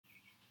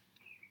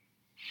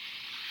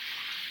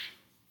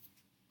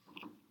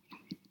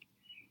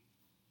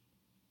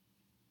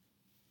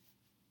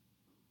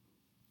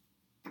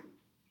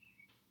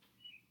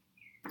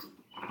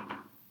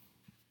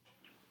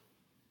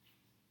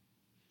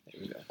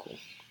Cool.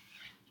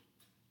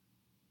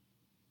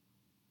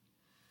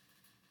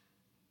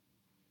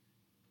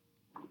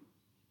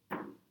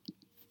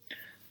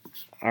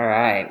 All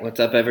right, what's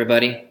up,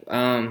 everybody?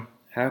 How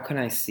can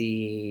I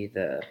see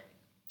the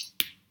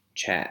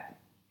chat?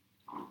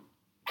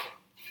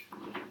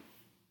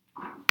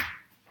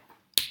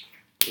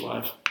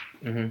 Live.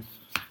 Mm-hmm.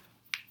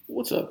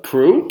 What's up,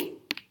 crew?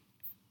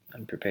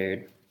 I'm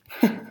prepared.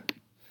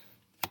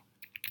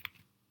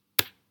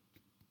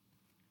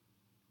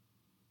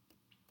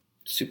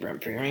 Super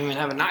unprepared. I don't even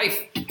have a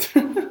knife.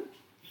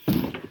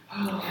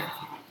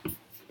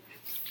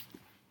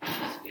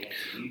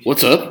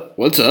 What's up?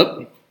 What's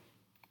up?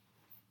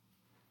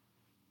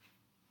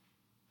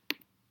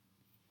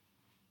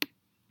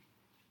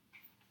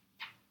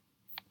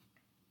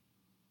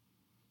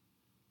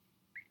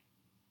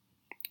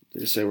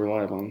 Did it say we're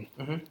live on?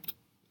 Mm-hmm.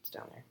 It's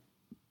down there.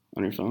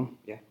 On your phone?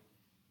 Yeah.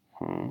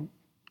 Huh.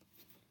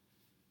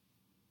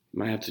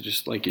 Might have to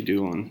just like you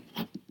do on.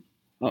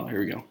 Oh, here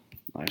we go.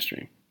 Live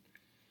stream.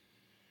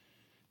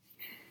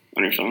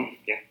 On your phone?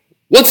 Yeah.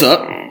 What's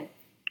up? Okay,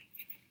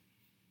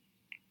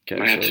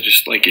 Might have to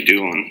just like you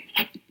do on.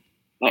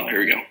 Oh, here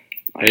we go.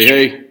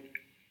 Hey.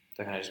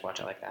 So can I just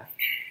watch it like that?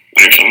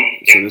 On your phone?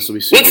 So this will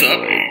be super What's up?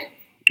 delayed.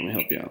 Let me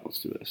help you out.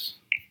 Let's do this.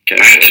 Okay,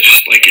 might have to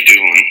just like you do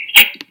on.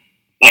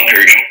 Oh, here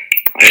we go.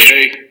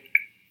 Hey.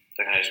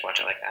 So can I just watch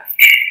it like that?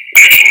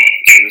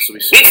 So this will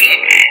be super What's up?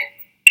 delayed.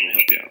 Let me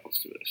help you out.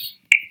 Let's do this.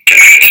 Okay,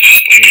 might have to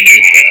just like you do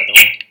on. The other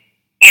one.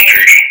 Oh, here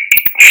we go.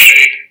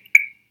 Hey.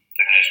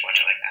 So can I just watch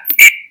it like that?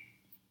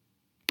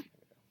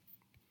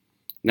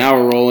 Now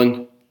we're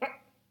rolling.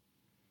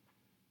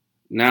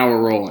 Now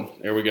we're rolling.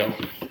 There we go.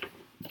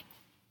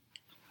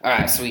 All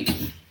right, sweet.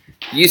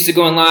 Used to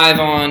going live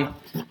on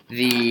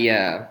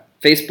the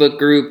Facebook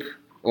group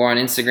or on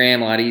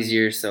Instagram, a lot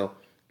easier. So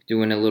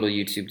doing a little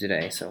YouTube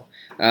today. So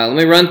let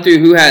me run through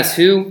who has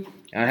who.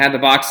 I have the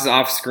boxes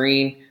off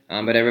screen,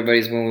 but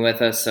everybody's moving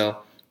with us. So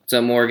what's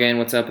up, Morgan?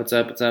 What's up? What's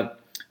up? What's up?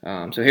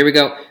 So here we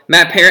go.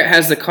 Matt Parrott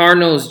has the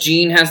Cardinals.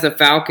 Gene has the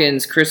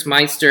Falcons. Chris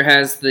Meister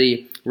has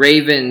the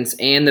Ravens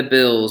and the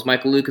Bills.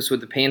 Michael Lucas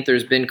with the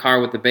Panthers. Ben Carr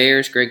with the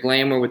Bears. Greg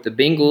Glamour with the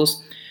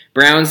Bengals.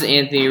 Browns,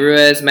 Anthony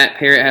Ruiz. Matt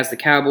Parrott has the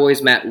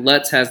Cowboys. Matt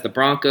Lutz has the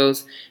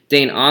Broncos.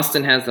 Dane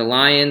Austin has the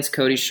Lions.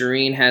 Cody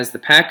Shireen has the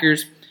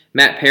Packers.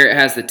 Matt Parrott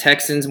has the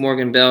Texans.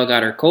 Morgan Bell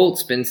got her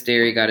Colts. Ben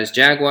Sterry got his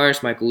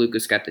Jaguars. Michael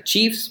Lucas got the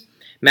Chiefs.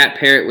 Matt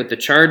Parrott with the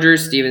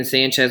Chargers. Steven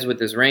Sanchez with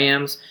his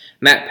Rams.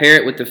 Matt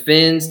Parrott with the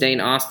Finns.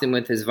 Dane Austin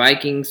with his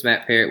Vikings.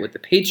 Matt Parrott with the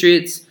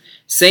Patriots.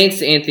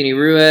 Saints, Anthony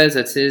Ruiz,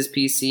 that's his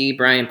PC.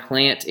 Brian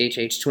Plant,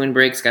 HH Twin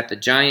Breaks, got the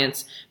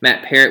Giants.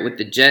 Matt Parrott with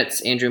the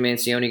Jets. Andrew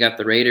Mancioni got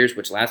the Raiders,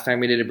 which last time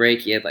we did a break,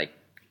 he had like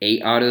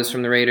 8 autos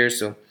from the Raiders,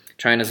 so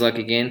trying his luck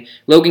again.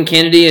 Logan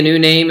Kennedy, a new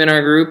name in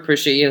our group.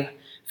 Appreciate you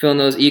filling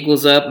those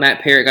equals up.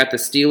 Matt Parrott got the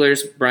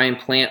Steelers. Brian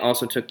Plant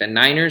also took the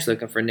Niners,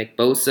 looking for Nick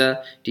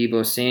Bosa,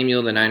 Deebo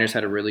Samuel. The Niners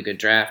had a really good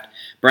draft.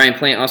 Brian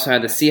Plant also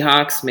had the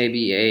Seahawks,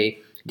 maybe a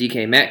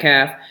DK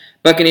Metcalf.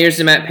 Buccaneers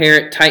to Matt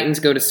Parrott,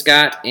 Titans go to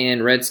Scott,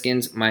 and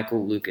Redskins,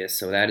 Michael Lucas.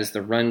 So that is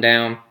the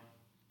rundown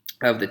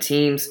of the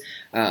teams.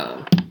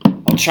 I'll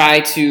try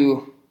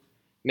to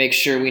make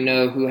sure we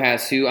know who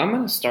has who. I'm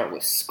going to start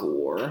with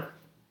score.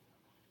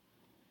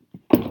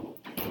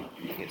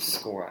 Get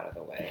score out of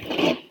the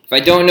way. If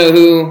I don't know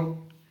who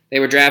they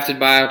were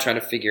drafted by, I'll try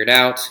to figure it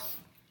out.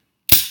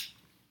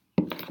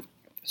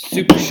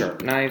 Super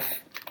sharp knife.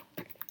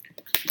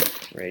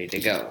 Ready to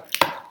go.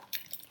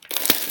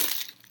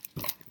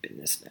 Bend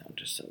this down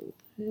just a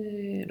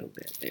little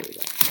bit. There we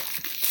go.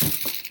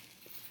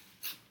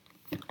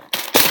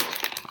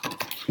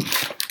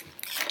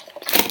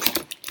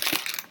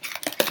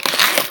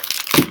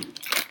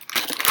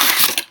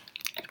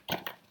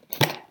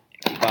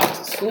 Box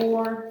of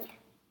score.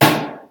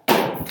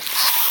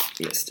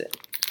 Missed it.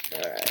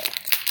 Alright.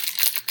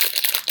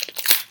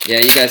 Yeah,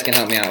 you guys can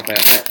help me out with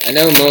that. I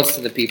know most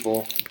of the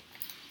people.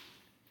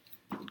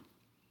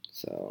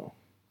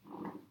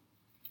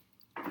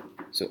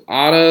 So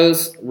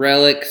autos,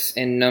 relics,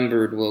 and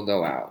numbered will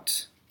go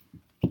out.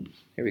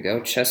 Here we go.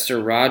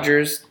 Chester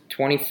Rogers,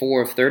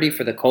 24 of 30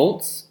 for the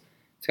Colts.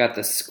 It's got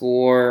the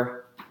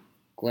score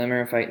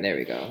glimmer fight. There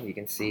we go. You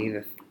can see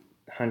the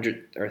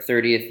 100th or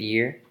 30th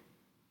year.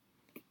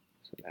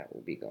 So that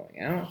will be going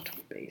out.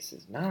 Base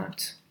is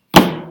not.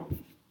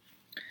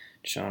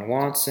 Deshaun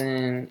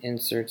Watson,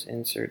 inserts,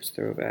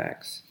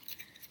 throwbacks,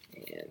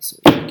 and some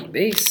rookie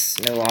base.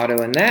 No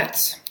auto in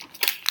that.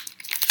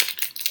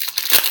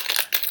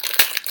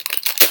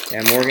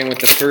 Yeah, Morgan with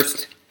the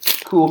first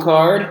cool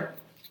card.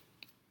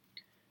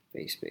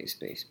 Base.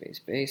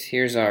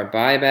 Here's our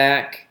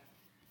buyback.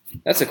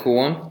 That's a cool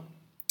one.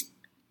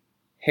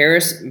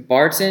 Harris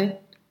Barton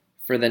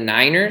for the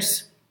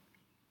Niners.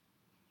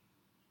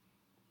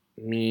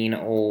 Mean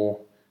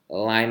old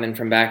lineman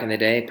from back in the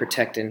day,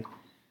 protecting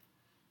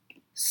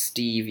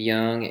Steve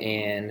Young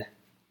and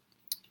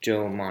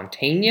Joe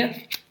Montana.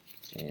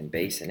 And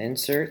base and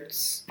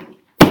inserts.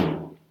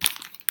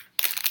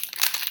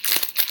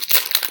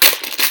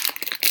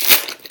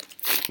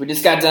 We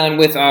just got done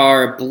with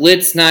our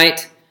Blitz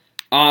Night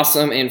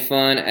awesome and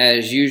fun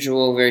as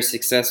usual. Very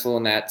successful,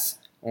 and that's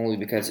only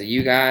because of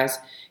you guys.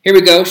 Here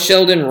we go.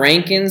 Sheldon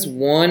Rankins,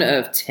 1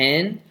 of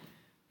 10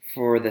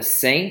 for the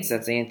Saints.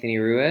 That's Anthony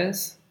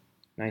Ruiz.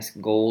 Nice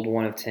gold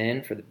 1 of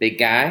 10 for the big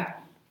guy.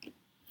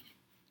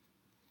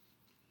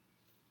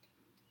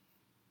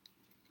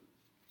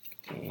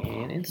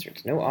 And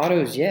inserts. No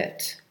autos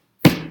yet.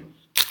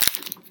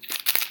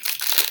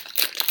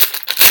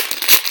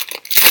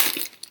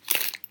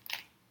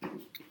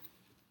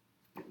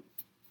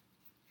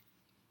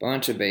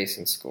 Bunch of base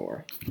and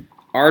score.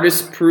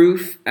 Artist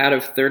proof out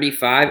of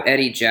 35.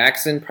 Eddie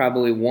Jackson,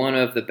 probably one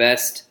of the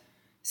best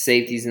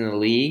safeties in the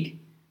league.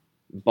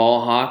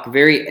 Ball hawk.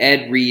 Very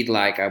Ed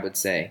Reed-like, I would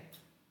say.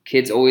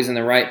 Kid's always in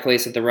the right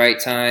place at the right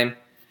time.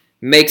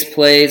 Makes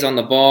plays on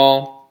the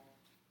ball.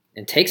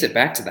 And takes it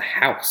back to the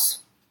house.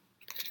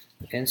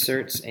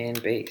 Inserts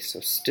and base. So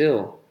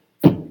still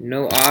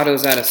no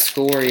autos out of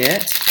score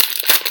yet.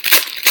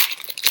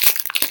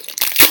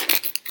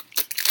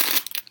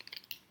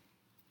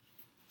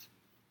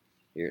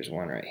 Here's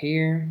one right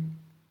here.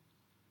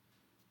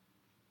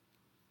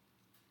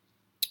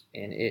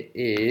 And it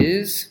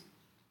is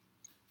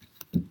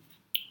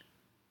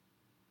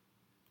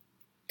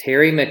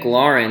Terry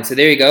McLaurin. So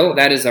there you go.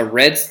 That is a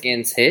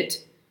Redskins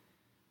hit.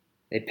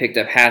 They picked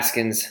up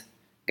Haskins'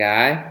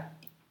 guy.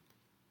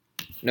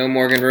 No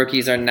Morgan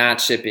rookies are not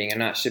shipping. I'm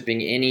not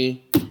shipping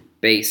any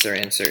base or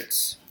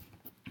inserts.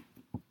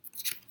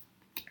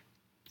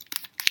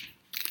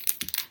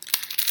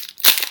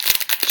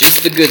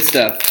 Just the good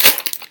stuff.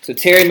 So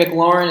Terry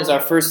McLaurin is our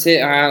first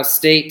hit, Ohio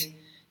State.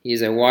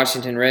 He's a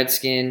Washington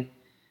Redskin.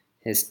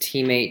 His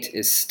teammate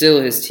is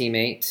still his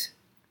teammate.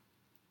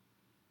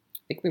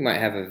 I think we might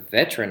have a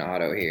veteran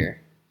auto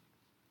here.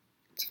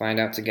 Let's find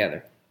out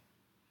together.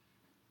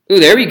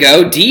 Ooh, there we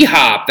go.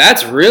 D-Hop.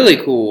 That's really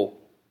cool.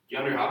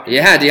 DeAndre Hopkins.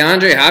 Yeah,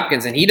 DeAndre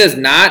Hopkins, and he does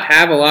not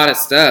have a lot of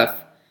stuff.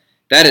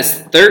 That is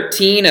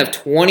 13 of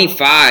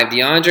 25.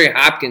 DeAndre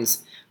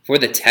Hopkins for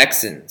the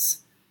Texans.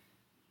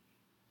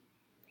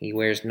 He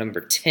wears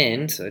number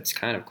 10, so it's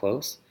kind of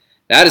close.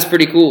 That is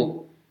pretty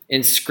cool.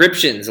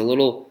 Inscriptions, a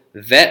little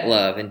vet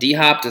love. And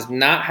D-Hop does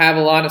not have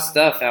a lot of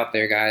stuff out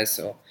there, guys.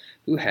 So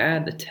who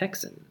had the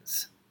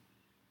Texans?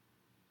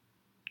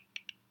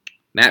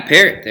 Matt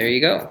Parrott, there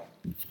you go.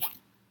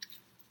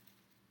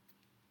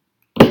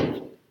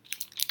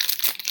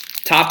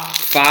 Top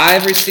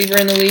 5 receiver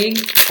in the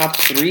league. Top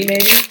 3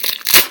 maybe.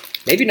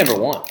 Maybe number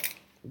 1.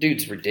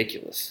 Dude's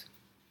ridiculous.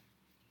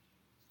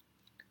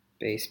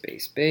 Base,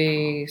 base,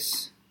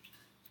 base.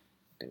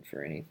 Looking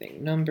for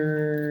anything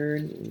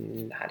numbered.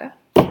 Nada.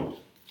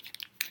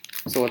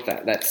 So what's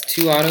that? That's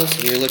 2 autos.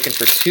 So we're looking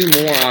for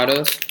 2 more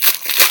autos.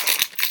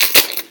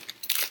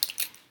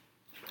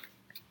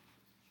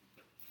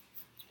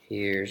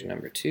 Here's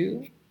number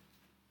 2.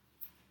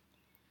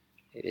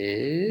 It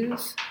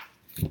is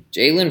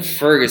Jalen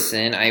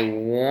Ferguson. I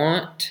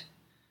want...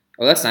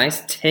 Oh, that's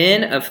nice.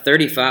 10 of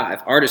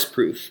 35. Artist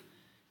proof.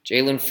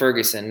 Jalen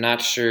Ferguson.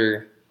 Not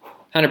sure...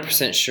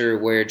 100% sure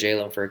where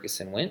Jalen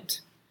Ferguson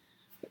went.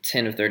 But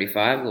 10 of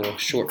 35. A little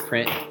short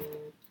print.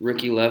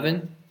 Rookie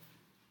 11.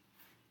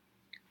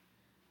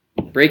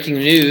 Breaking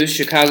news.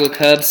 Chicago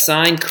Cubs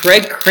signed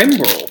Craig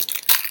Kimbrell.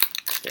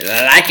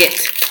 I like it.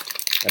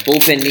 The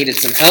bullpen needed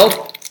some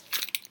help.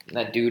 And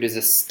that dude is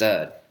a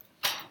stud.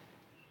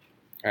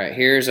 Alright,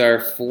 here's our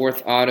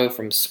 4th auto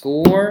from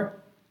Score.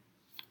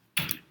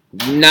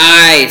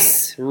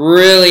 Nice.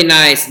 Really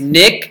nice.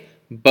 Nick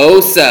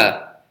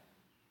Bosa.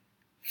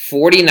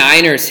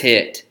 49ers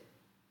hit.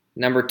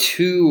 Number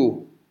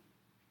 2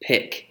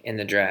 pick in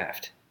the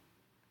draft.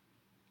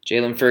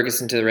 Jalen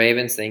Ferguson to the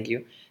Ravens. Thank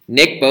you.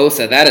 Nick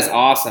Bosa. That is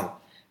awesome.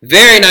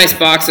 Very nice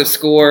box of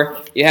Score.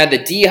 You had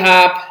the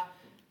D-Hop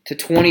to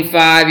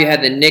 25. You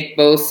had the Nick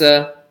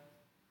Bosa.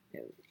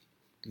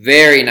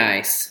 Very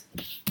nice.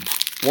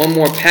 One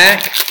more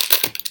pack.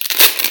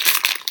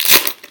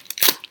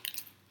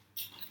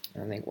 I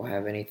don't think we'll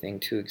have anything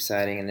too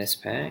exciting in this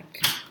pack.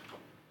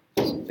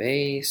 Some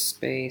base,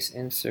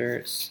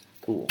 inserts.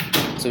 Cool.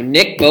 So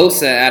Nick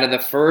Bosa out of the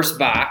first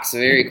box.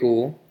 Very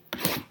cool.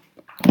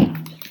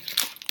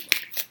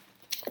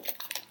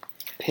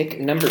 Pick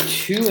number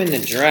 2 in the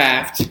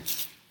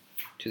draft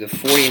to the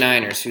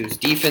 49ers, whose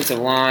defensive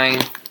line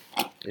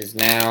is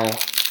now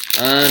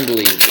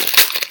unbelievable.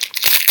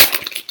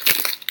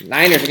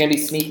 Niners are going to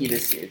be sneaky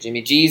this year.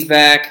 Jimmy G's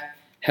back,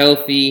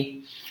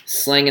 healthy,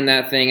 slinging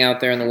that thing out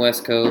there on the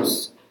West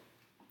Coast.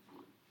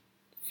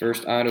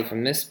 First auto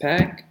from this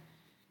pack.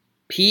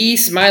 P,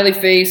 smiley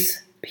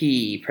face,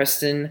 P,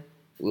 Preston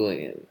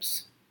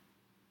Williams.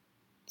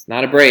 It's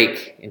not a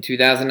break in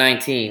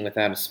 2019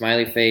 without a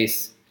smiley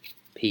face,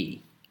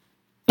 P.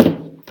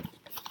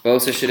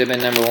 Bosa should have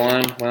been number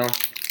 1. Well,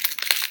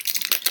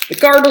 the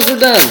Cardinals are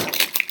done,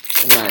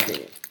 in my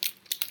opinion.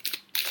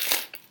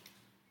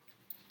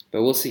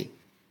 But we'll see.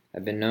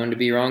 I've been known to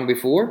be wrong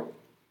before.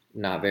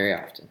 Not very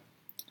often.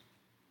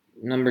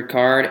 Numbered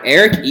card.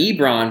 Eric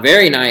Ebron.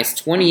 Very nice.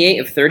 28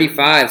 of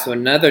 35. So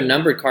another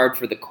numbered card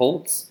for the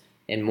Colts.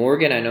 And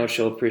Morgan, I know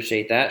she'll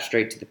appreciate that.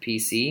 Straight to the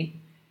PC.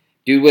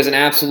 Dude was an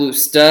absolute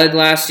stud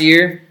last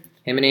year.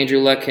 Him and Andrew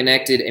Luck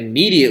connected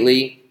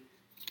immediately.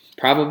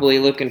 Probably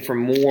looking for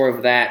more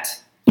of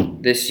that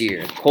this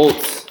year.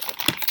 Colts,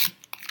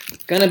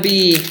 gonna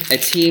be a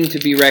team to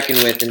be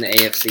reckoned with in the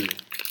AFC.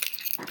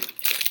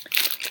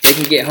 They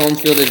can get home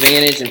field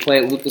advantage and play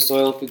at Lucas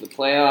Oil through the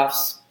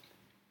playoffs.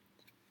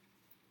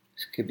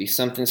 This could be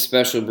something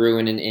special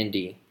brewing in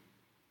Indy.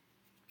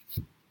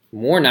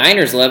 More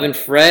Niners, 11.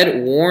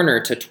 Fred Warner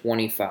to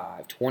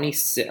 25.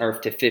 26, or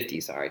to 50,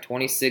 sorry.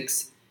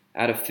 26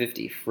 out of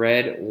 50.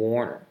 Fred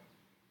Warner.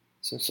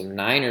 So some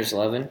Niners,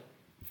 11.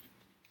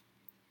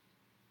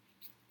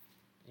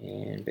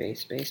 And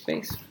base.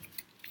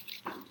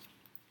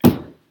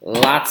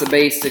 Lots of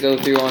base to go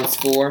through on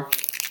score.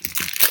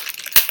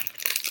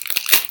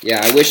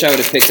 Yeah, I wish I would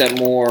have picked up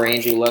more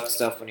Andrew Luck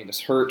stuff when he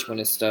was hurt, when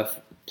his stuff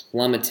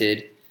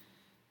plummeted.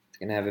 He's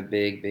going to have a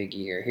big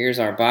year. Here's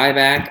our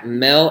buyback.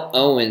 Mel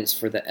Owens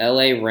for the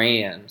LA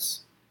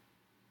Rams.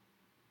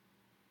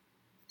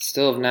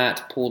 Still have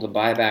not pulled a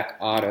buyback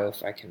auto,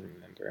 if I can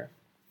remember.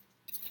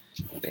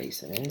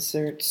 Base and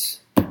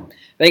inserts. I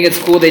think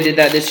it's cool they did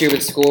that this year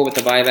with score with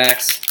the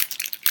buybacks.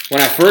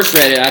 When I first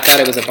read it, I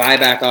thought it was a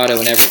buyback auto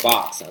in every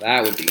box. Now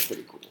that would be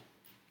pretty cool.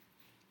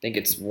 I think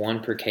it's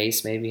one per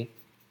case, maybe.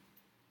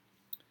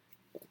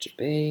 Bunch of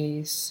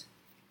base.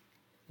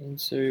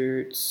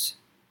 Inserts.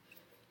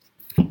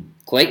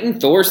 Clayton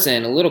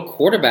Thorson, a little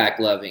quarterback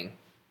loving.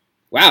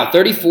 Wow,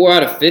 34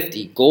 out of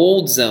 50.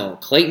 Gold zone.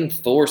 Clayton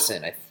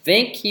Thorson. I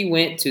think he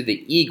went to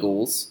the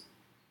Eagles,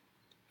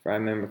 if I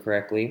remember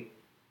correctly.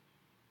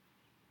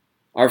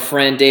 Our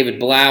friend David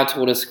Blau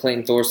told us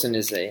Clayton Thorson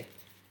is a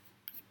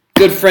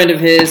good friend of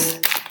his,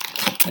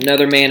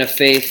 another man of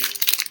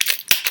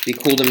faith. Be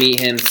cool to meet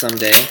him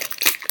someday.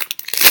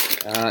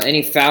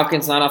 Any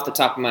Falcons? Not off the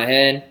top of my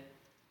head.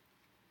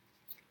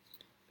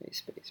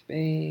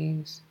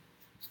 Base.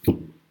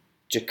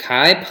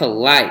 Ja'Kai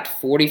Polite,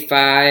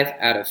 45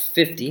 out of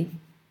 50.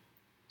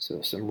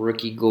 So some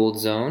rookie gold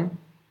zone.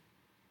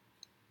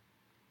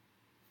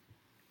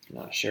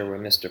 Not sure where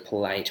Mr.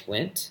 Polite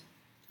went.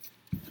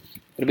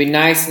 It'll be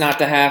nice not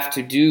to have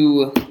to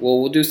do,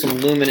 well, we'll do some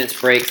luminance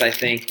breaks, I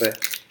think,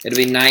 but it'll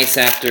be nice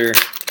after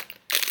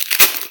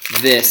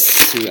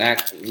this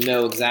to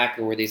know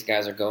exactly where these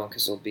guys are going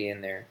because they'll be in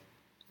their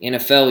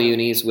NFL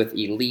unis with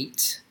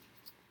Elite.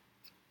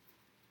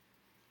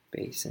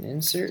 Base and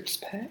inserts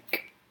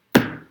pack.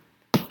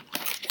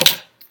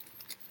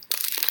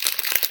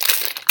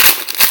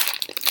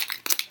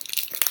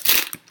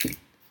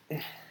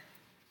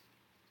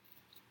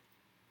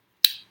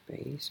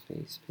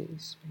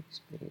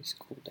 Base.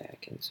 Cool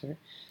deck insert.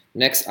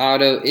 Next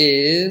auto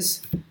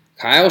is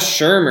Kyle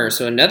Shermer.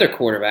 So another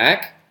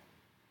quarterback.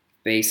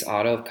 Base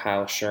auto of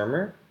Kyle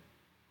Shermer.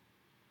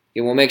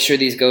 Yeah, we'll make sure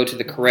these go to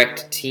the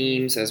correct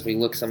teams as we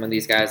look some of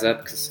these guys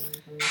up because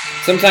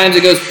sometimes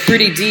it goes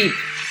pretty deep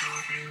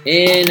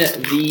in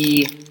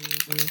the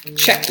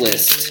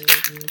checklist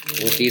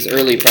with these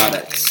early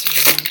products.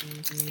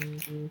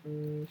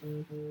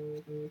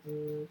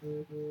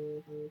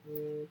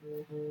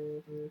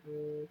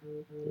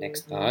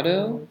 Next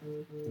auto.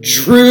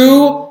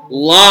 Drew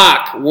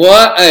Lock.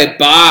 What a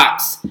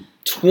box.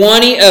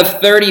 20 of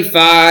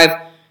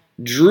 35.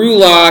 Drew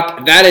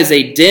Lock. That is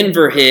a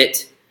Denver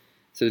hit.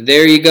 So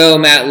there you go,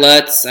 Matt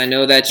Lutz. I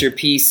know that's your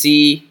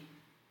PC.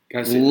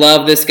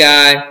 Love this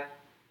guy.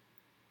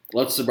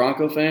 Lutz is a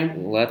Bronco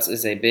fan? Lutz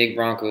is a big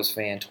Broncos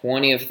fan.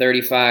 20 of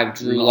 35.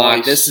 Drew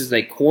Lock. This is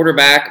a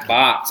quarterback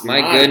box.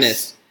 My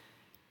goodness.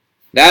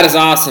 That is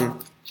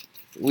awesome.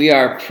 We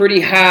are pretty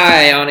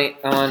high on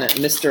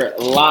Mr.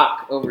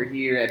 Locke over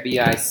here at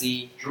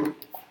BIC.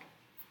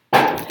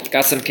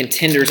 Got some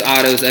contenders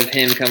autos of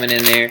him coming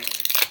in there.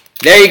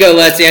 There you go,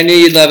 Lutzy. I knew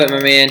you'd love it, my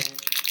man.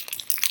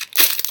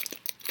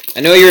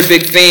 I know you're a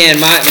big fan.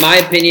 My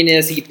opinion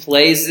is he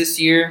plays this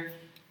year.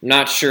 I'm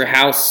not sure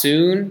how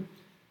soon,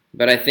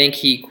 but I think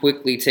he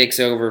quickly takes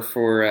over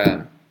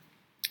for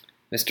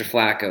Mr.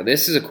 Flacco.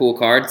 This is a cool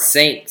card.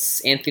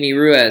 Saints, Anthony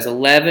Ruiz,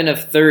 11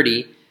 of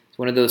 30. It's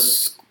one of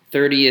those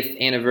 30th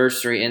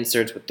anniversary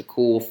inserts with the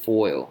cool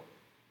foil.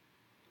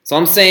 So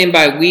I'm saying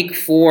by week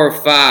 4 or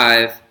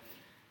 5,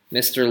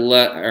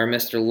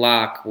 Mr.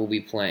 Locke will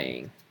be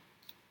playing.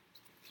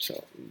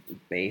 So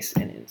base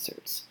and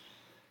inserts.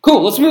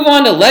 Cool. Let's move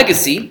on to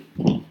Legacy.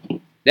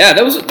 Yeah,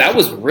 that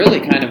was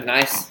really kind of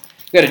nice.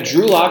 We got a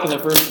Drew Lock in the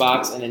first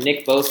box and a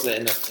Nick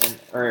Bosa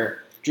or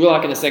Drew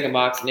Lock in the second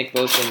box, Nick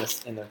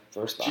Bosa in the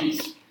first box.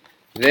 Jeez.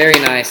 Very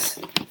nice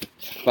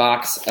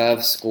box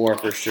of score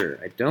for sure.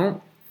 I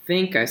don't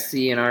think I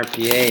see an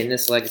RPA in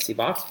this Legacy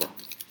box, but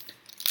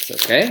it's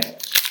okay.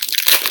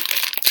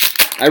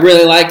 I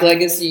really like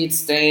Legacy. It's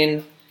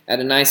staying at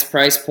a nice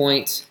price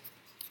point.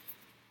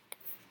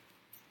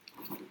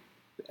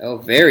 Oh,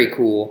 very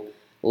cool.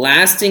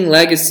 Lasting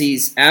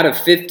Legacies out of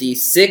 50.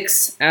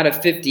 6 out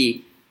of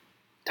 50.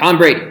 Tom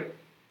Brady,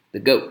 the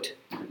GOAT.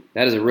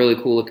 That is a really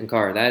cool looking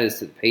card. That is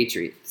to the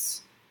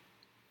Patriots.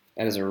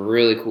 That is a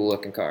really cool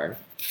looking card.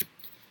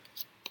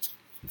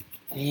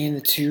 And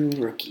the 2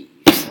 rookies.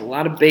 A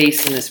lot of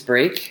base in this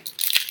break.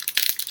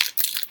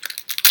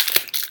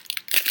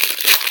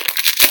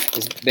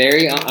 Is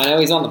Barry? I know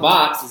he's on the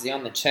box. Is he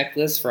on the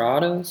checklist for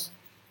autos?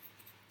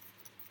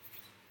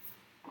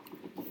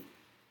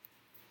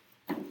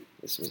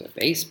 This was a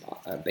base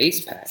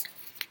pack.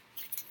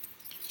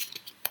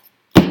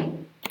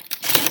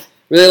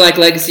 Really like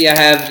Legacy. I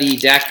have the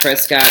Dak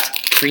Prescott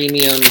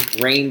Premium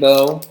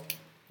Rainbow.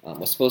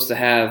 Was supposed to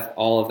have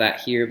all of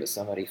that here, but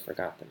somebody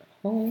forgot them at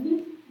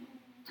home.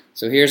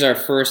 So here's our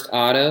first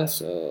auto.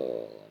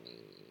 So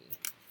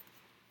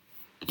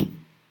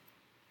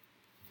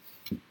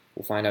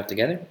we'll find out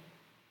together.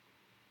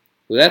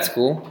 Well, that's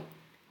cool.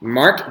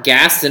 Mark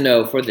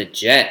Gastineau for the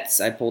Jets.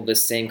 I pulled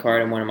this same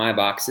card in one of my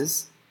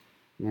boxes.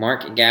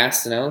 Mark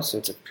Gastineau, so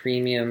it's a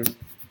premium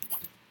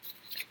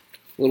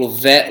little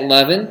vet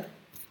 11.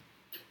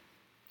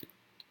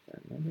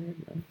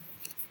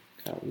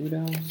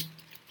 The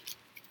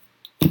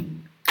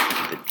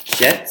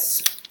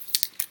Jets,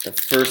 the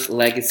first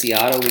Legacy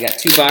auto. We got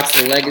 2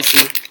 boxes of Legacy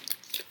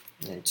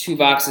and then 2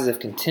 boxes of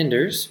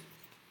Contenders.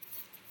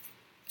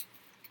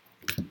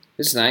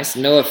 This is nice.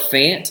 Noah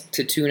Fant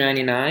to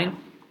 $2.99.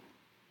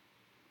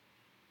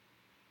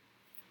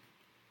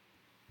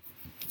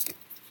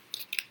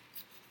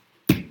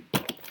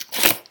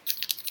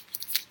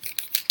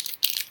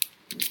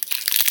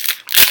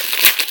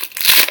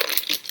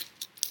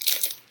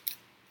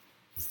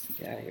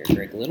 Get out of here,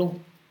 Greg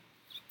Little.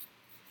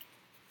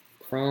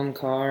 Chrome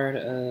card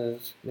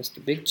of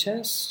Mr. Big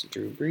Chest,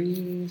 Drew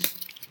Brees,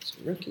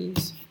 some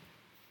rookies.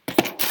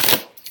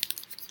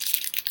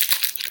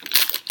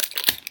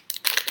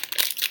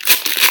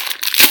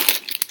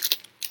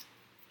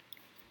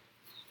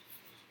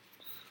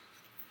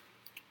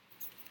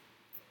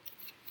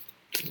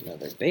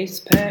 Another base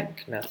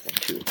pack, nothing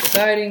too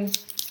exciting.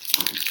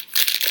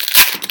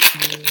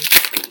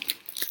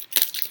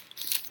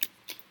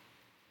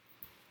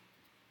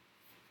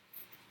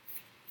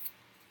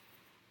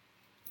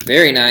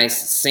 Very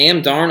nice.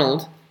 Sam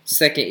Darnold,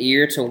 second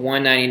year to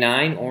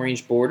 $199,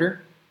 orange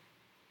border.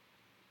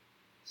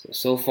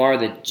 So far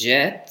the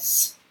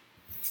Jets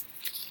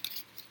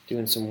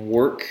doing some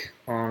work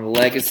on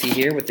Legacy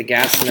here with the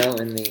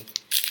Gastineau and the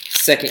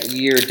second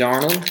year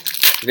Darnold.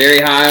 Very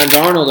high on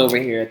Darnold over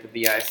here at the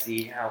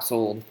BIC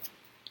household.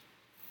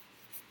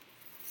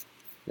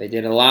 They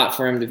did a lot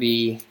for him to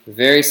be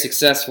very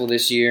successful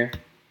this year.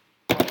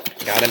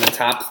 Got him a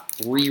top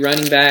 3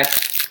 running back.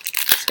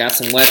 He's got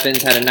some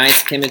weapons. Had a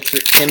nice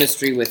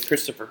chemistry with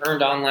Christopher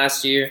Herndon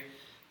last year.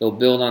 They'll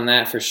build on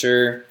that for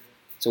sure.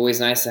 It's always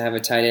nice to have a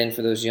tight end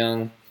for those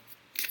young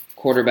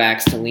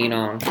quarterbacks to lean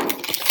on.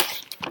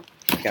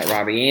 Got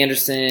Robbie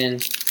Anderson.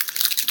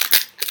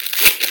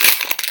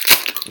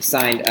 He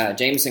signed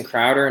Jamison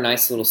Crowder, a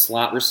nice little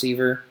slot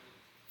receiver.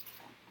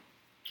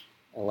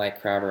 I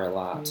like Crowder a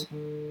lot.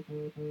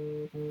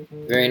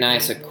 Very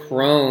nice. A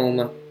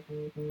chrome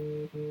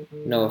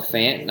Noah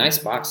Fant. Nice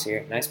box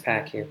here. Nice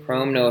pack here.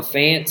 Chrome Noah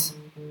Fant.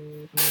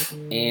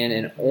 And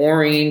an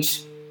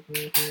orange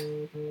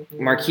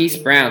Marquise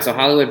Brown. So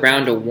Hollywood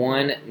Brown to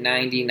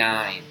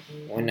 $199.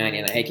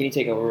 $199. Hey, can you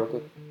take over real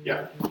quick?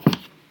 Yeah.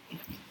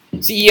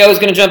 CEO is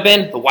going to jump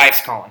in. The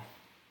wife's calling.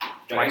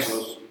 Wife.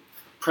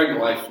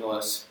 Pregnant wife, no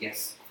less.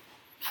 Yes.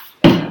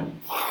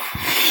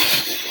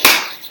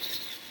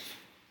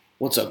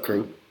 What's up,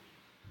 crew?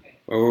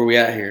 Where were we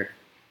at here?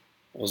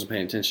 I wasn't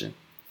paying attention.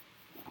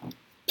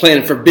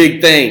 Planning for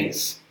big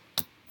things.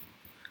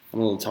 I'm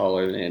a little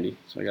taller than Andy,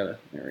 so I gotta.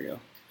 There we go.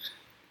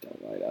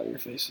 Get that light out of your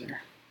face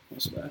there.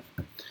 That's bad.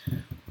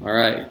 All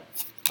right.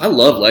 I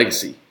love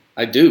Legacy.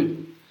 I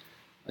do.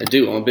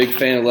 I'm a big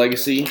fan of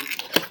Legacy.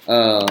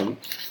 You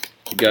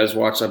guys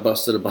watched, I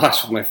busted a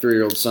box with my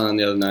 3-year-old son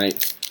the other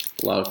night.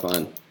 A lot of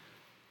fun.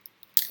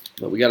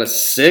 But we got a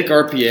sick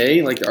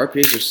RPA. Like, the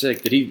RPAs are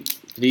sick. Did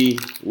he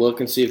look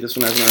and see if this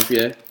one has an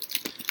RPA?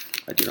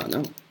 I do not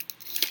know.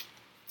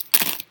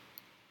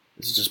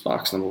 This is just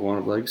box number 1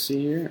 of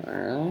Legacy here. All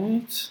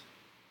right.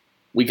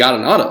 We got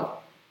an auto.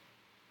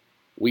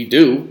 We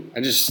do.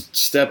 I just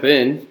step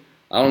in.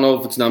 I don't know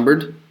if it's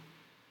numbered.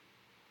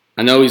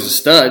 I know he's a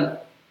stud.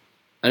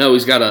 I know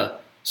he's got a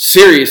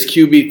serious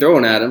QB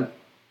throwing at him.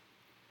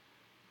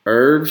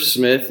 Irv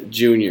Smith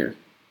Jr.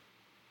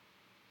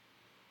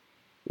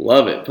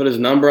 Love it. Put his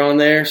number on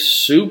there.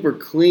 Super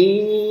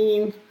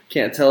clean.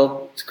 Can't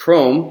tell. It's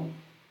chrome.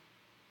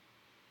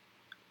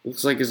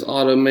 Looks like his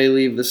auto may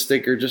leave the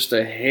sticker just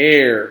a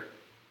hair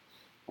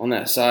on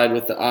that side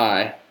with the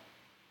eye.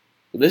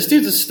 But this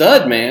dude's a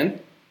stud,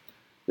 man.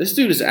 This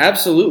dude is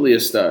absolutely a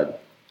stud.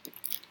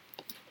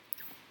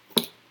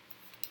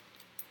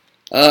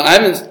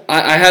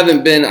 I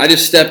haven't been. I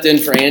just stepped in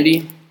for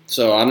Andy,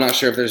 so I'm not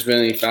sure if there's been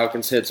any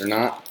Falcons hits or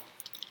not.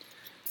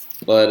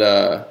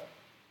 But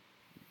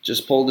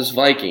just pulled this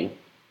Viking,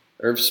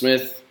 Irv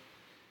Smith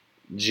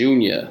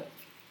Jr.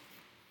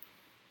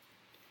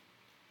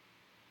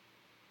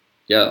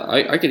 Yeah,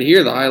 I could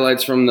hear the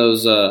highlights from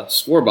those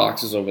score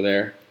boxes over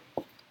there.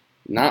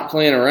 Not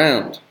playing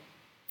around.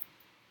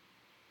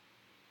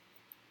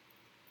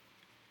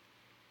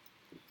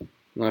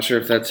 I'm not sure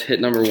if that's hit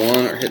number 1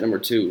 or hit number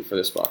 2 for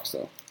this box,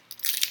 though.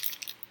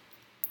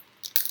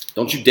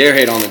 Don't you dare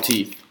hate on the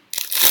teeth.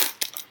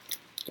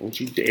 Don't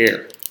you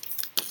dare.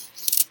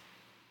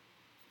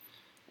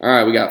 All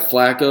right, we got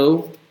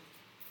Flacco.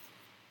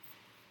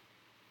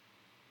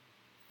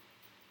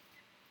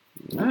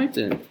 All right,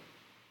 then.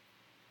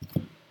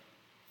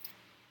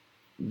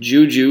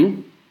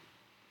 Juju,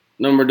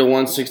 numbered to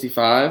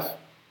 165.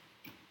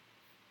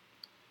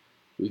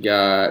 We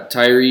got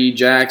Tyree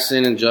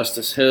Jackson and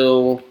Justice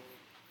Hill.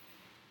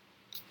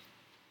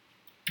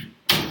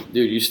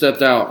 Dude, you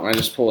stepped out and I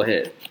just pulled a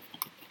hit.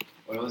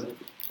 What was it?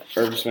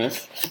 Irv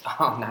Smith.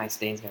 Oh, nice.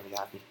 Dane's going to be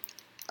happy.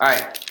 All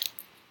right.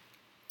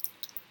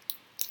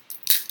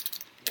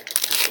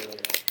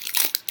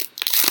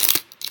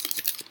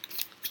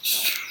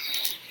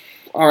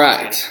 All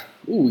right.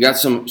 Ooh, we got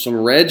some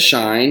red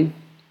shine.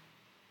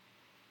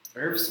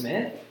 Irv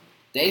Smith?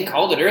 Dane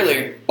called it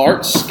earlier.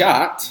 Bart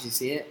Scott. Did you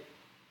see it?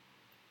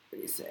 What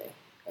do you say?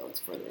 Oh, it's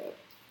further up.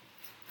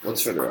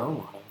 What's further up? Chrome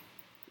auto.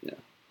 Yeah.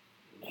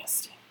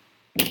 Nasty.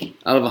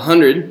 Out of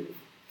 100.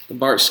 The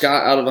Bart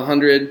Scott out of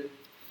 100.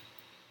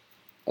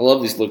 I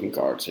love these looking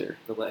cards here.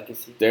 The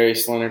Legacy.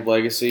 Darius Leonard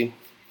Legacy.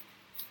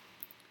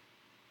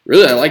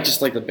 Really, I like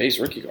just like the base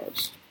rookie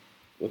cards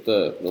with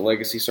the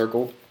Legacy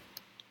circle.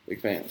 Big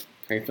fan.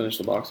 Can you finish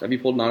the box? Have you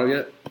pulled an auto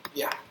yet?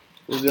 Yeah.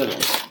 Who's the other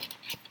one?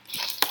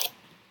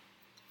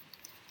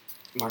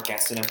 Mark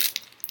Gastineau.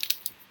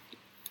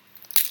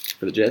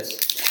 For the Jets?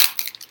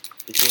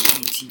 The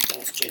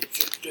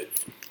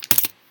Jets.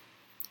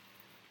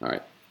 All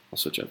right. I'll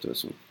switch up to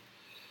this one.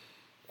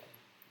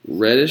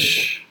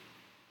 Reddish.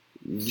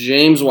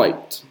 James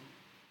White.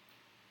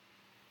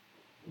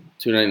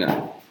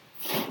 $2.99.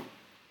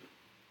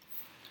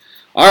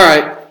 All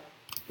right.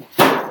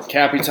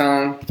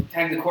 Capitan.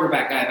 Tag the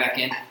quarterback guy back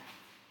in.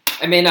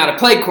 I may not have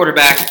played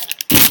quarterback,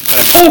 but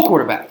I pull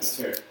quarterbacks. That's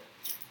fair.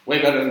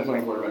 Way better than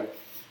playing quarterback.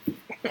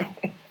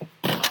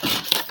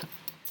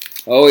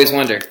 Always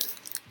wonder.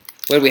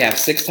 What did we have?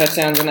 6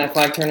 touchdowns in that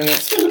flag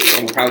tournament?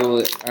 And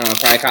probably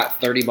caught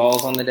 30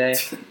 balls on the day.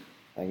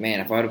 Like,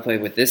 man, if I would have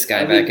played with this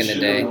guy back in the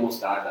day.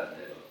 Almost died that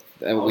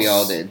day. We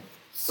all did.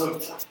 So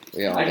tough.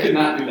 We all I did. could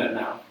not do that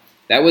now.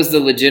 That was the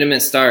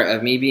legitimate start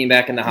of me being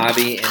back in the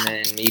hobby and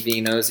then me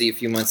being nosy a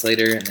few months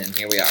later, and then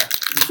here we are.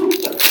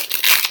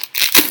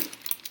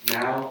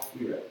 Now,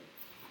 you're ready.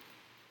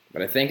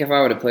 But I think if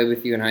I would have played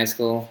with you in high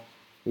school,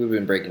 we would have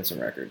been breaking some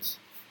records.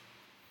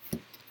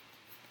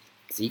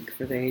 Zeke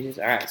for the ages.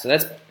 All right, so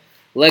that's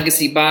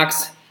Legacy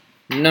Box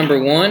number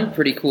 1.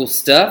 Pretty cool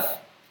stuff.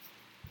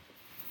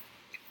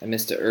 I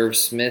missed a Irv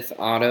Smith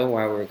auto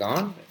while we were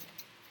gone.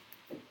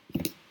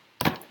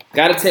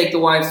 Got to take the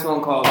wife's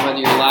phone calls whether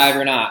you're live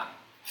or not.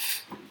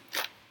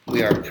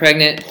 We are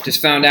pregnant.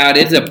 Just found out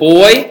it's a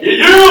boy.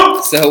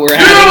 Yeah! So we're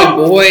having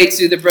a boy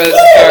to the Brothers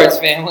Cards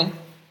family.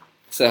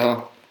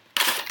 So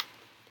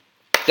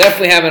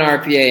definitely have an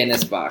RPA in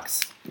this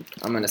box.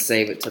 I'm going to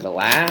save it to the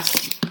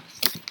last.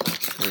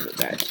 Move it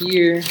back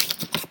here.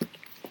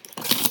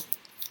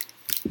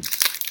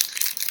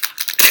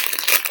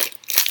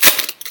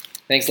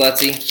 Thanks,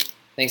 Lutzy.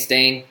 Thanks,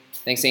 Dane.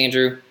 Thanks,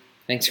 Andrew.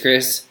 Thanks,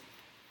 Chris.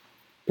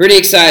 Pretty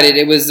excited.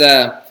 It was,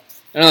 I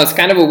don't know, it's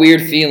kind of a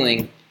weird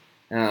feeling.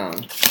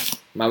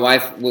 My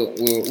wife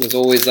was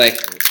always like,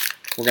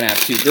 we're going to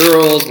have 2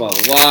 girls, blah,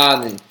 blah, blah.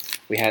 Then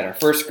we had our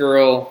first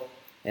girl.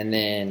 And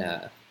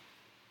then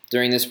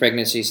during this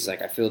pregnancy, she's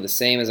like, I feel the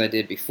same as I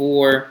did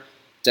before.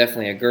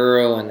 Definitely a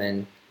girl, and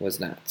then was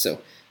not. So,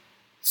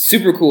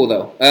 super cool,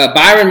 though.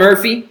 Byron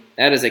Murphy,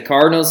 that is a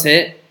Cardinals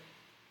hit.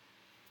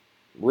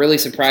 Really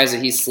surprised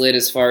that he slid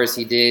as far as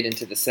he did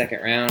into the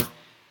second round.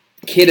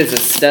 Kid is a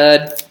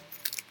stud.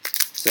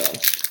 So,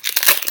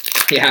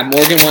 yeah,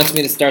 Morgan wants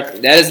me to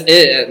start. That is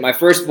it. My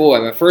first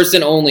boy, my first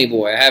and only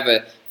boy. I have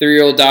a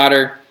 3-year-old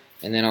daughter,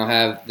 and then I'll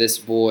have this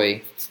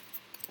boy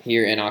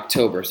here in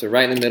October. So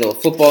right in the middle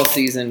of football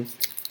season.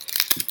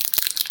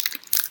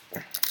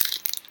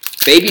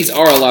 Babies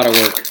are a lot of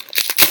work.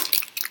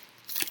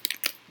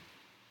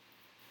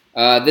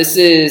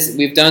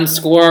 We've done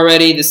score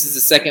already. This is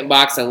the second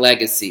box of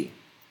Legacy.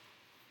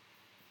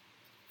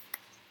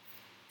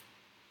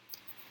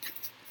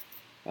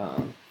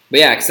 But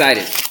yeah,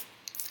 excited.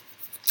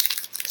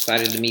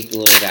 Excited to meet the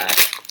little guy.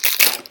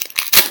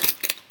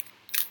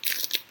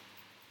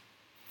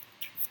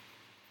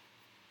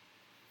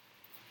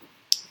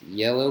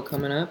 Yellow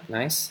coming up,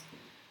 nice.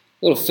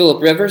 Little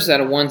Phillip Rivers at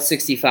a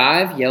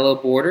 165, yellow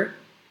border.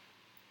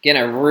 Again,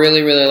 I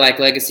really, really like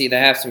Legacy. They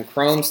have some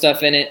chrome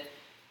stuff in it.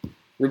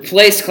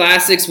 Replace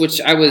Classics,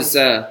 which I was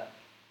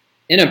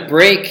in a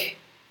break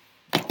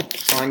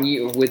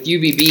with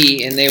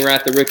UBB, and they were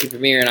at the rookie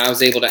premiere, and I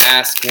was able to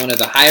ask one of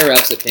the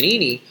higher-ups at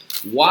Panini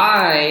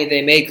why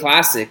they made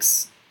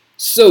Classics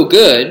so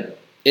good,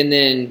 and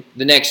then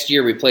the next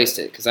year replaced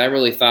it, because I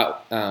really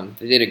thought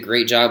they did a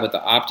great job with the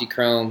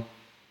Optichrome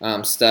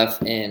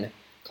stuff in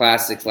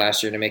Classics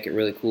last year to make it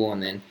really cool,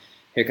 and then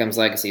here comes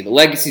Legacy. But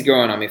Legacy's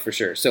growing on me for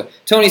sure. So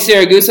Tony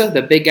Saragusa,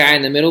 the big guy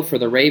in the middle for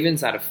the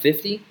Ravens out of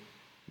 50,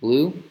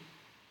 blue.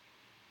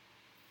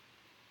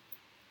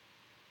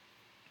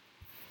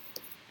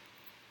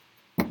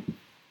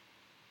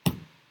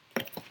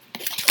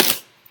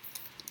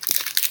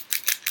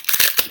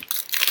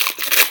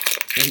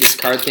 Maybe this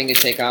card thing to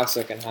take off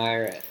so I can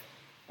hire it.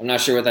 I'm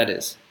not sure what that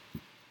is.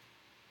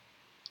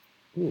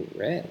 Ooh,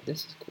 red.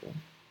 This is cool.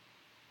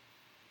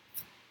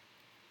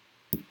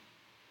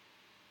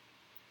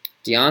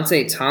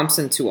 Deontay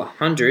Thompson to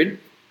 100.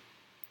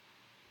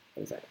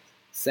 What is that?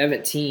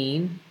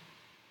 17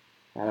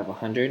 out of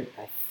 100.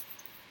 I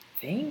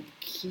think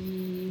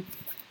he...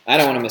 I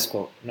don't want to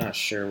misquote. I'm not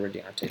sure where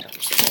Deontay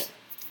Thompson is.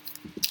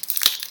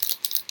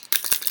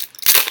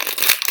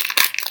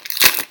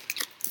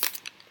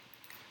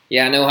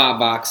 Yeah, no hot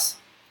box.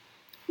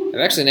 I've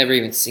actually never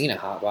even seen a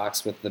hot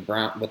box with the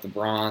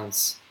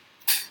bronze.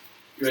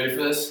 You ready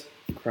for this?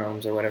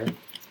 Chromes or whatever.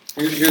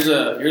 Here's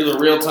a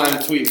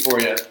real-time tweet for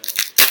you.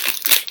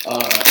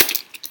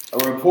 A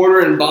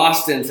reporter in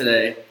Boston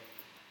today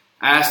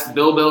asked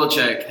Bill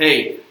Belichick,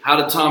 "Hey, how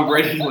did Tom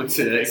Brady look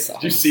today?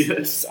 Did you see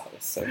this?"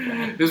 So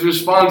funny. His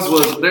response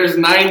was, "There's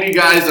 90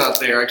 guys out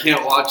there. I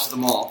can't watch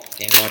them all."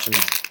 Can't watch them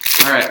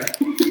all. All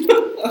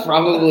right.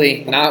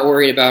 Probably not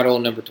worried about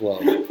old number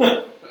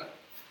 12.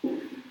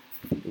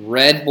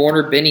 Red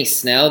border Benny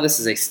Snell. This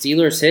is a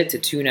Steelers hit to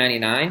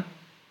 299.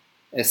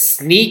 A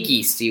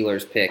sneaky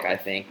Steelers pick, I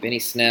think. Benny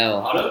Snell.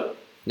 Auto?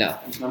 No,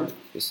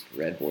 just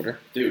red border.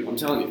 Dude, I'm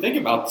telling you, think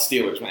about the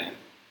Steelers, man.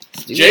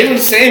 Steelers. Jalen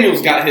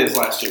Samuels got his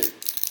last year.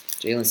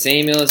 Jalen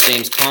Samuels,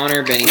 James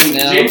Conner, Benny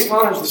Snell. James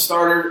Conner's the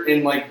starter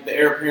in like the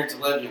heir appearance of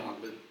Le'Veon,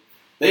 but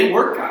they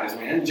work guys,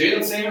 man.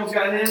 Jalen Samuels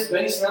got his.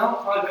 Benny Snell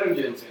probably better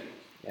than Jalen Samuels.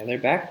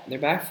 Yeah, their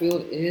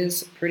backfield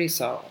is pretty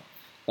solid.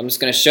 I'm just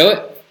gonna show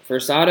it.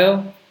 First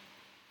auto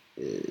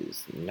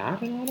is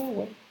not an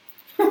auto.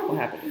 What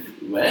happened?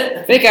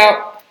 What? Fake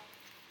out.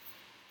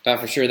 Thought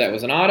for sure that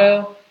was an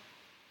auto.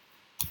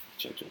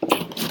 Check.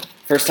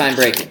 First time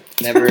breaking.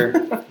 Never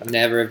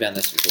have done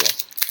this before.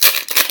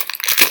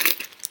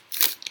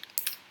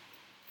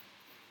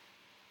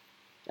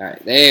 All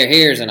right,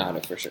 here's an auto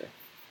for sure.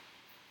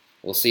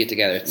 We'll see it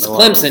together. It's No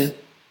Clemson. autos.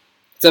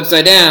 It's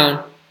upside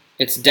down.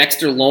 It's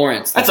Dexter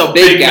Lawrence. That's a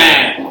big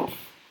guy. Man.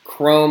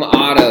 Chrome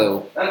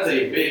auto. That's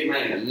a big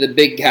man. The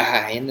big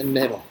guy in the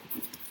middle.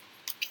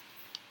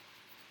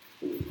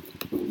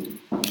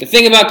 The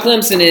thing about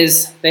Clemson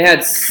is they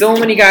had so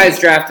many guys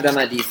drafted on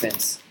that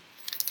defense.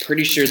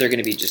 Pretty sure they're going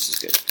to be just as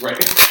good. Right.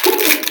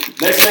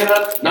 Next man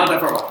up, not that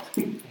far off.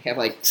 They have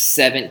like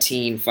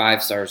 17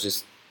 5-stars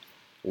just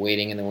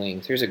waiting in the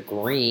wings. Here's a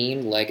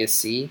green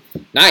legacy.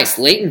 Nice.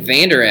 Leighton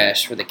Vander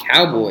Esch for the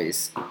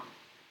Cowboys.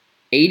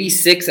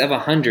 86 of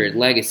 100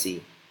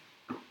 legacy.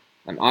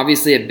 I'm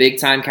obviously a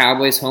big-time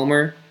Cowboys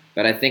homer,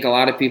 but I think a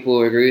lot of people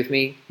will agree with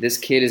me. This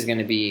kid is going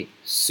to be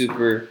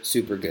super,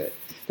 super good.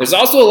 There's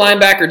also a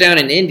linebacker down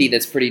in Indy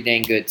that's pretty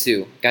dang good,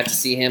 too. Got to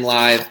see him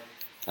live.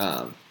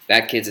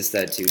 That kid's a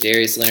stud, too.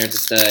 Darius Leonard's a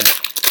stud.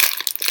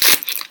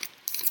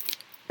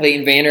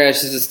 Leighton Vander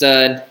Esch is a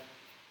stud.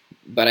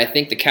 But I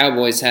think the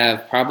Cowboys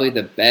have probably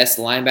the best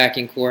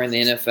linebacking core in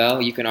the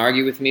NFL. You can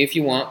argue with me if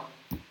you want.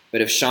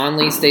 But if Sean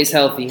Lee stays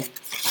healthy,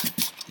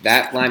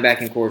 that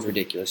linebacking core is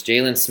ridiculous.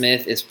 Jalen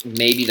Smith is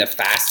maybe the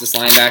fastest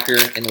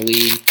linebacker in the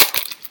league.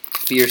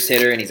 Fierce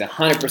hitter, and he's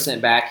 100%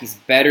 back. He's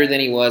better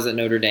than he was at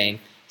Notre Dame.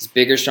 He's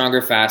bigger,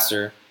 stronger,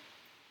 faster.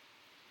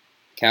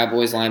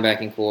 Cowboys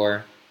linebacking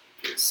core,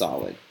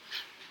 solid.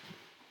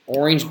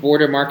 Orange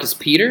border Marcus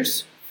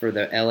Peters for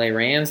the LA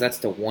Rams. That's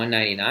the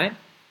 199.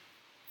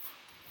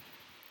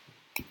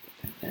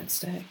 That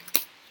stack.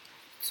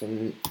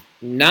 So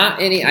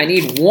not any. I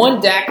need one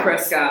Dak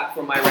Prescott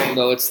for my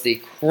rainbow. It's the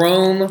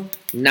Chrome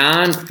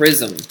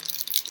Non-Prism.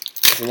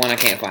 It's the one I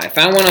can't find. I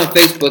found one on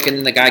Facebook, and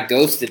then the guy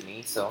ghosted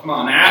me. So Come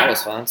on, that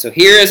was fun. So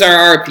here is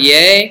our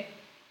RPA.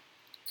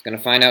 It's gonna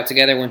find out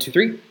together. 1, 2,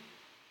 3.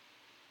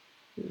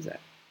 Who is that?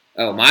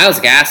 Oh, Myles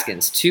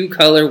Gaskins.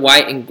 2-color,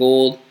 white and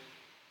gold.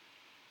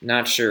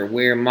 Not sure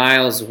where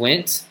Myles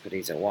went, but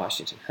he's a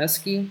Washington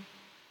Husky.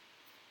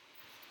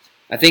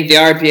 I think the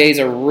RPAs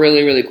are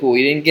really, really cool.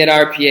 You didn't get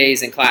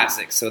RPAs in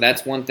Classics, so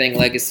that's one thing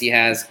Legacy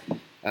has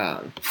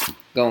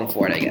going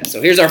for it, I guess.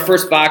 So here's our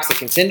first box of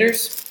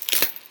Contenders.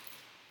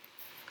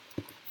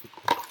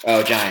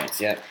 Oh, Giants,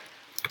 yep.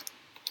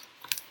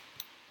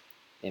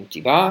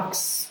 Empty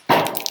box. Go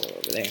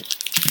over there.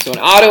 So an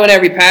auto in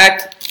every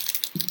pack.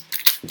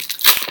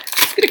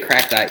 Let's get a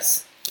cracked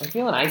ice. I'm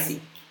feeling icy.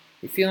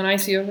 You feeling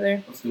icy over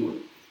there? Let's do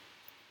it.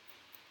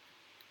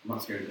 I'm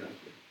not scared of that.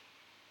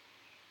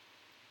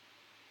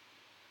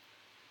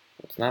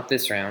 It's not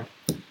this round.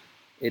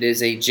 It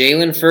is a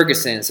Jalen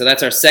Ferguson. So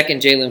that's our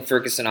second Jalen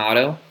Ferguson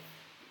auto.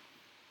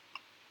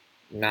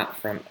 Not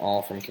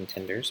all from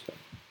Contenders, but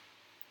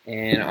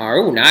and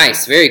oh,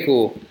 nice, very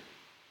cool.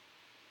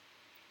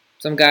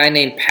 Some guy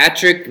named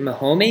Patrick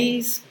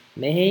Mahomes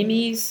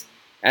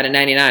out of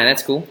 99.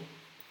 That's cool.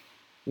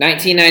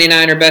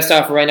 $19.99 or best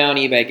offer right now on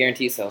eBay.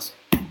 Guarantee sales.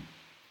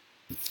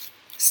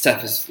 His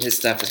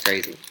stuff is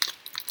crazy.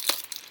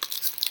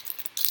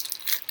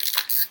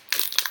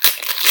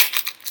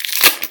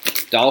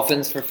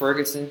 Dolphins for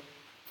Ferguson.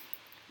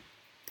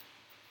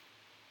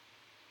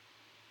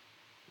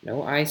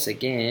 No ice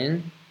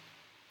again.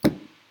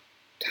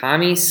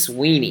 Tommy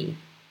Sweeney,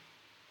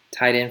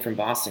 tight end from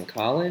Boston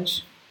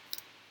College.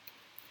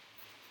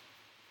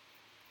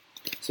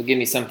 will give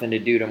me something to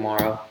do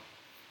tomorrow.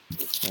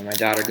 And my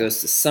daughter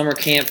goes to summer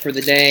camp for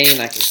the day,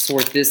 and I can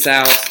sort this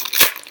out.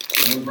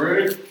 Summer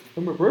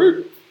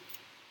break.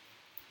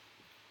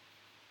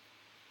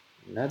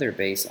 Another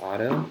base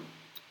auto.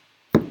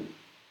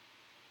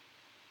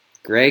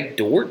 Greg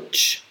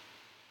Dortch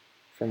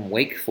from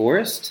Wake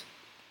Forest.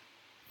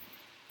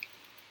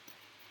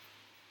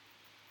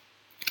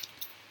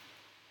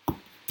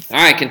 All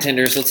right,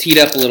 contenders, let's heat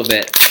up a little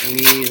bit.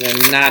 These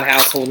are not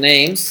household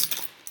names.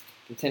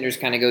 Contenders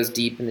kind of goes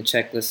deep in the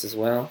checklist as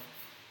well.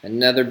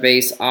 Another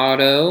base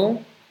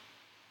auto.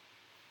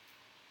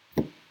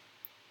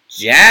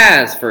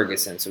 Jazz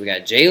Ferguson. So we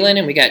got Jalen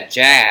and we got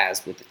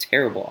Jazz with the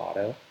terrible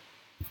auto.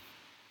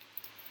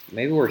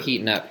 Maybe we're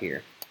heating up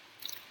here.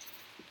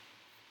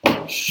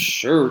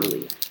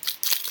 Surely.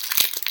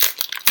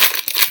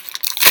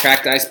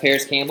 Cracked Ice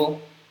Paris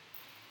Campbell.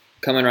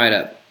 Coming right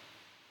up.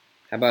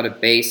 How about a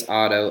base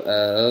auto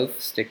of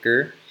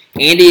sticker?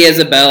 Andy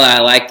Isabella.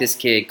 I like this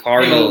kid.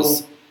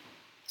 Cardinals.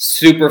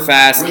 Super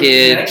fast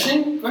kid.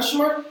 Connection? Question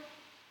mark?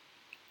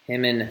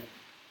 Him and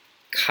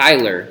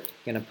Kyler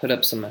going to put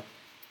up some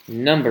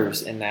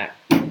numbers in that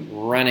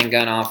run and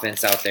gun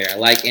offense out there. I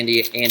like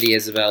Andy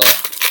Isabella.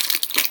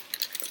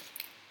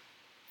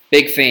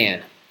 Big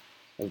fan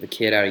of the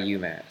kid out of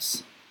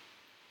UMass.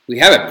 We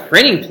have a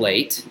printing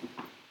plate.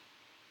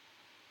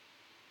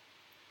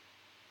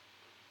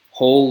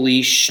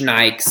 Holy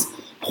shnikes.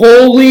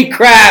 Holy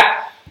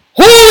crap.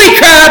 Holy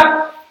crap.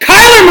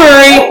 Kyler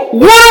Murray,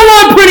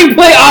 101 printing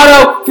plate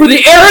auto for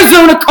the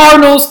Arizona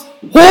Cardinals.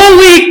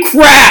 Holy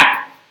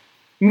crap.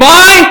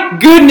 My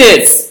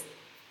goodness.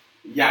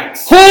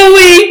 Yikes.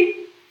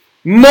 Holy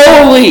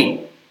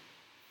moly.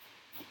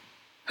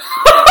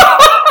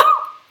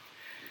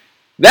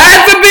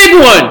 That's a big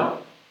one.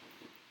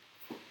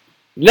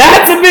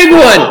 That's a big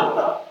one.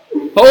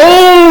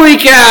 Holy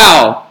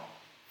cow.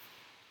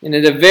 And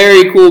it's a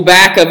very cool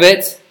back of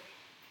it.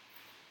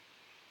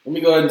 Let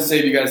me go ahead and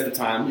save you guys the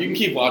time. You can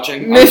keep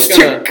watching.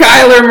 Mr.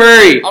 Kyler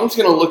Murray. I'm just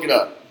going to look it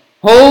up.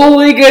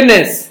 Holy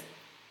goodness.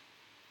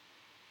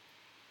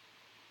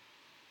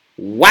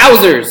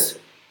 Wowzers.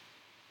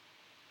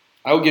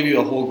 I will give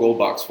you a whole gold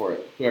box for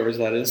it, whoever's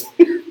that is.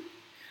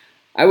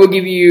 I will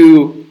give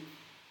you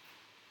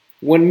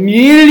 $1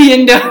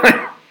 million.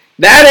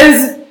 That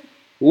is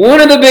one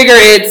of the bigger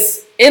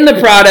hits in the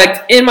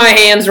product in my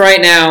hands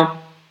right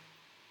now.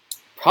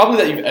 Probably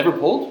that you've ever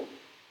pulled?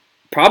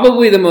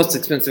 Probably the most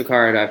expensive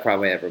card I've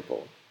probably ever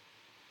pulled.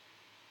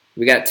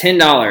 We got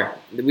 $10.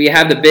 We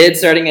have the bid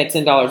starting at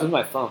 $10. Where's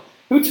my phone?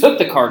 Who took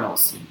the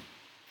Cardinals?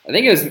 I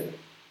think it was, I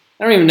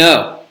don't even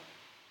know.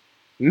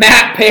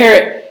 Matt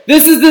Parrott.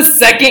 This is the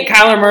second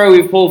Kyler Murray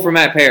we've pulled for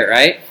Matt Parrott,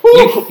 right?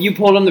 You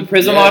pulled him the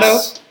Prism auto?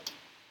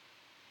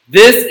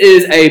 This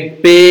is a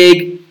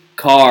big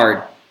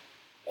card.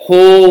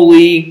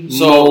 Holy moly.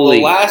 So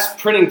the last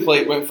printing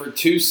plate went for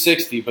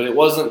 $260, but it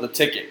wasn't the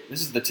ticket.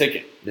 This is the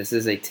ticket. This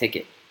is a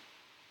ticket.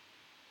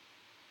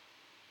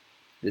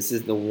 This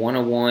is the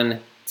 101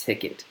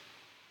 ticket.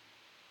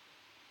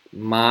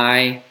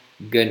 My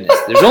goodness.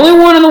 There's only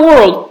one in the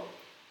world.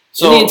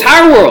 In the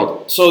entire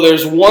world. So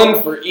there's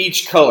one for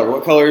each color.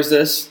 What color is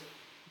this?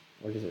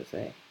 What does it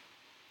say?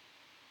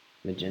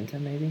 Magenta,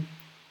 maybe?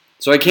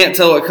 So I can't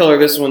tell what color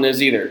this one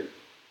is either.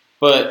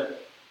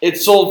 But it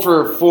sold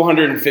for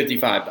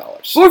 $455.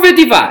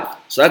 $455.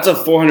 So that's a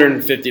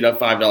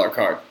 $455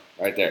 card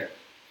right there.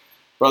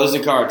 Brothers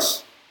and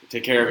Cards,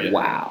 take care of you.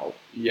 Wow.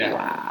 Yeah.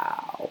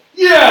 Wow.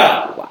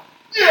 Yeah. Wow.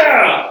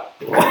 Yeah.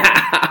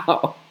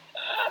 Wow.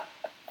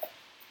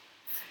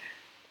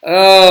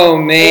 Oh,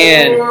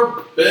 man.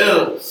 4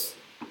 bills.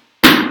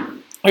 I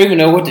don't even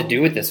know what to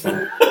do with this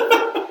one.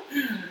 I'm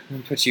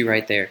going to put you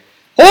right there.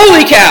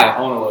 Holy cow.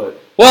 I want to load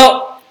it.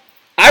 Well,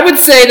 I would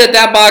say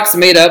that box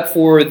made up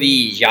for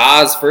the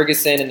Yaz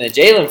Ferguson and the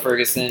Jalen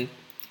Ferguson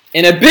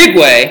in a big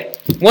way.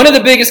 One of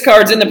the biggest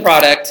cards in the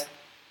product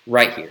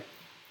right here.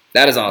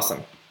 That is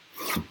awesome.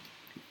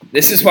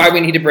 This is why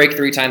we need to break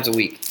 3 times a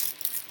week.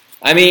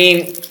 I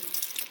mean,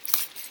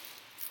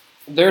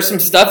 there's some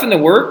stuff in the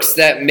works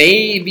that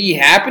may be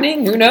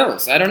happening. Who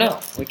knows? I don't know.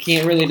 We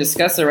can't really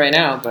discuss it right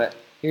now, but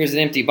here's an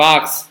empty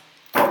box.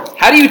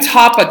 How do you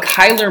top a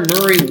Kyler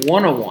Murray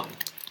 101?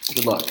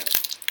 Good luck.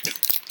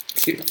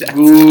 Dude,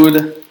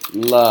 Good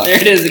luck.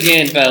 there it is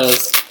again,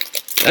 fellas.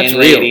 That's and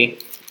real. lady.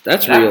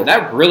 That's real.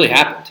 That really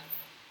happened.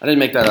 I didn't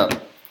make that up.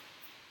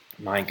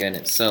 My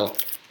goodness. So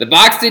the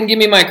box didn't give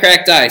me my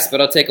cracked ice,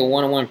 but I'll take a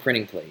 101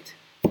 printing plate.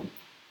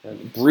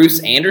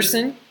 Bruce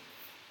Anderson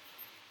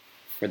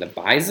for the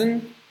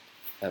Bison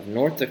of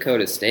North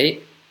Dakota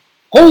State.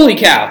 Holy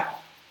cow!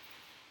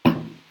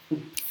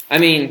 I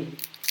mean,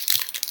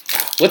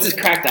 what's his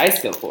cracked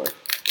ice go for?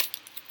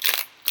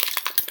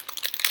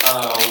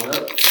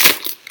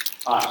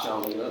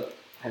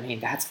 I mean,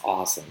 that's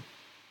awesome.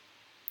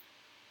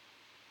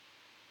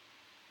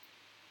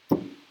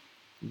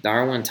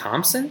 Darwin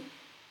Thompson.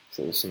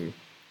 So some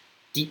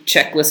deep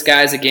checklist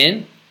guys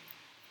again.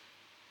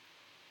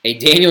 A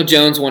Daniel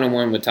Jones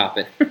 101 would top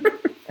it.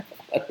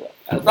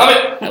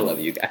 I love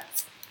you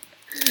guys.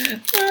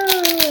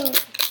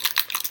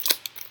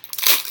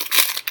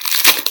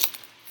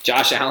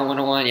 Josh Allen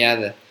 101.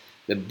 Yeah,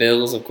 the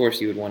Bills. Of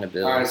course, you would want a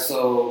Bills. All right,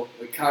 so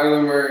the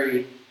Kyler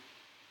Murray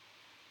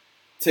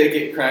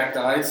ticket cracked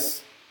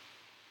ice.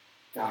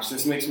 Gosh,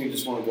 this makes me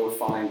just want to go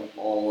find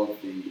all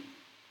of the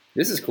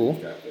This is cool.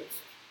 draft picks.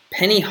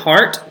 Penny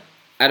Hart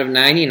out of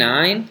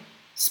 99.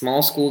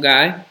 Small school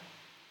guy.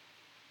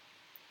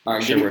 All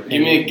right, Sure, give we're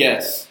me a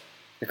guess.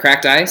 The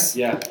cracked ice.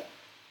 Yeah.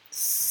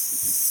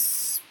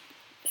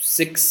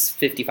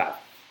 655.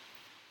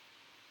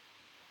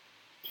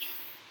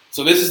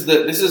 So this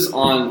is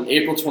on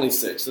April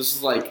 26th. This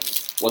is like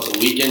the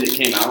weekend it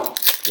came out.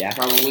 Yeah.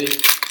 Probably.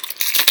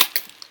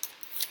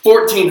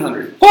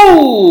 1,400.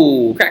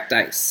 Oh, cracked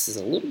ice is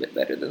a little bit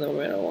better than the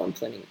 101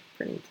 printing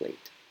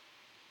plate.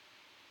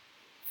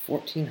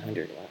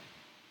 1,400. Wow.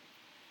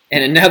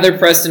 And another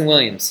Preston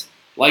Williams.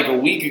 Like a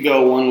week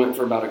ago, one went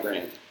for about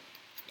 $1,000.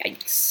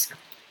 Yikes.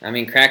 I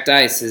mean, cracked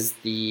ice is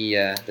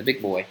the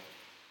big boy.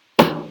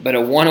 But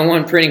a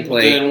 101 printing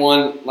plate. Then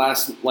one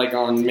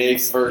on May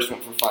 1st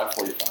went for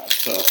 $545.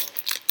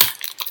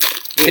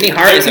 So Penny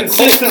Hart is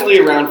consistently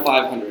around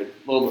 500,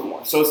 a little bit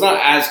more. So it's not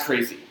as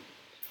crazy.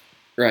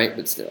 Right,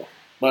 but still.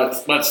 But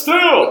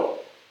still.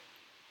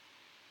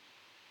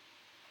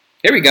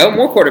 Here we go.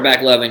 More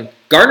quarterback loving.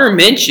 Gardner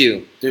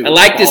Minshew. Dude, I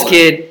like this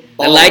kid.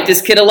 I like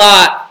this kid a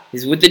lot.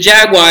 He's with the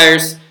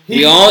Jaguars.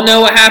 We all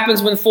know what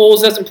happens when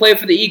Foles doesn't play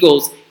for the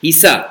Eagles. He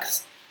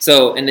sucks.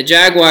 So, and the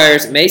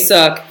Jaguars may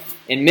suck,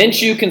 and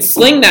Minshew can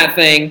sling that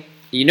thing.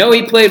 You know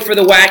he played for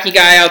the wacky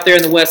guy out there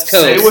in the West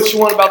Coast. Say what you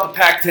want about the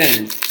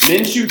Pac-10.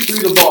 Minshew threw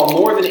the ball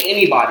more than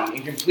anybody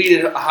and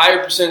completed a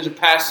higher percentage of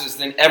passes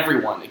than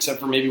everyone, except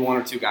for maybe one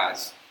or two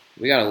guys.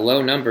 We got a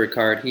low number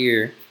card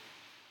here.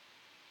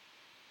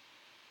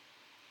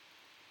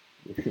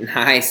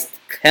 Nice.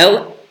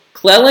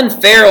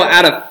 Clelin Ferrell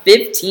out of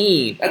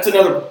 15. That's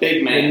another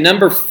big man. The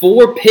number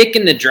 4 pick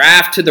in the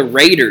draft to the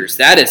Raiders.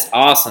 That is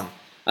awesome.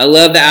 I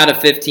love the out of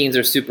 15s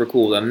are super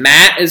cool. The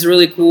mat is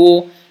really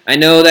cool. I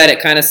know that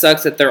it kind of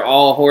sucks that they're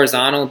all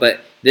horizontal,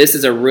 but this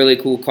is a really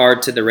cool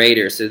card to the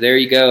Raiders. So there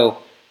you go.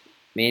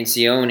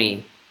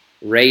 Mancioni,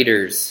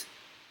 Raiders,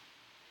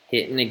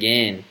 hitting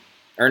again.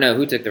 Or no,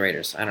 who took the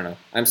Raiders? I don't know.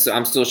 I'm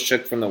still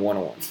shook from the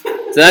 101.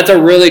 So that's a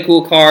really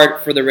cool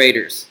card for the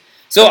Raiders.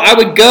 So I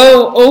would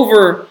go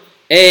over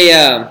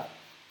a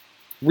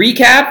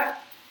recap.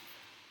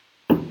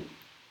 I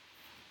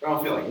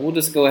don't feel like it. We'll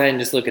just go ahead and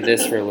just look at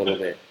this for a little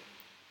bit.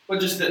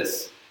 But just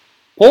this.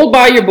 Pulled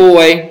by your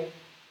boy.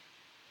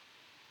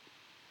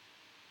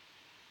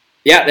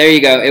 Yeah, there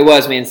you go. It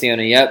was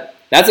Mancioni. Yep.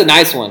 That's a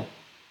nice one.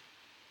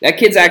 That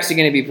kid's actually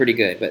going to be pretty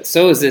good, but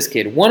so is this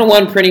kid.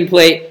 101 printing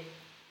plate.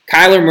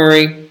 Kyler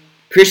Murray.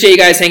 Appreciate you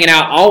guys hanging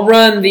out. I'll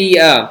run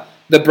the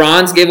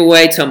bronze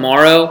giveaway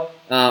tomorrow.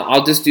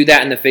 I'll just do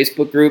that in the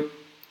Facebook group.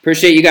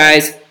 Appreciate you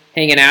guys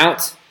hanging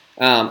out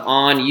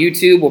on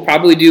YouTube. We'll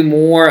probably do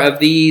more of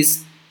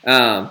these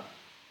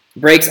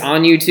breaks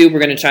on YouTube. We're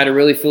going to try to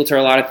really filter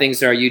a lot of things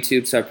to our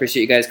YouTube, so I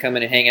appreciate you guys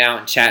coming and hanging out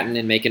and chatting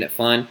and making it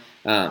fun.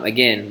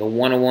 Again, the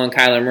 101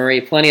 Kyler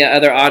Murray. Plenty of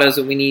other autos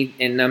that we need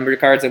and number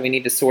cards that we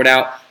need to sort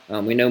out.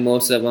 We know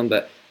most of them,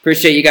 but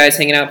appreciate you guys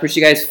hanging out.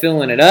 Appreciate you guys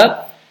filling it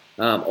up.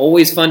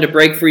 Always fun to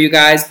break for you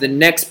guys. The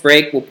next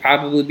break will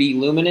probably be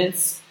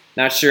Luminance.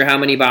 Not sure how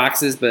many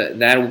boxes, but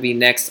that will be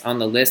next on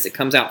the list. It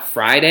comes out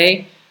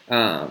Friday,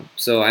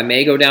 so I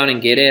may go down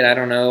and get it. I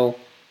don't know,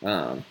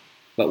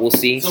 but we'll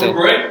see. So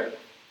break?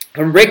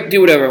 From break, do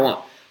whatever I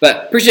want.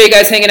 But appreciate you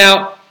guys hanging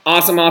out.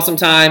 Awesome, awesome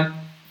time.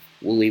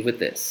 We'll leave with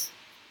this.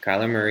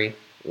 Kyler Murray,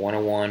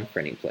 101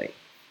 printing plate.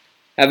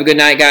 Have a good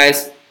night,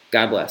 guys.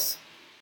 God bless.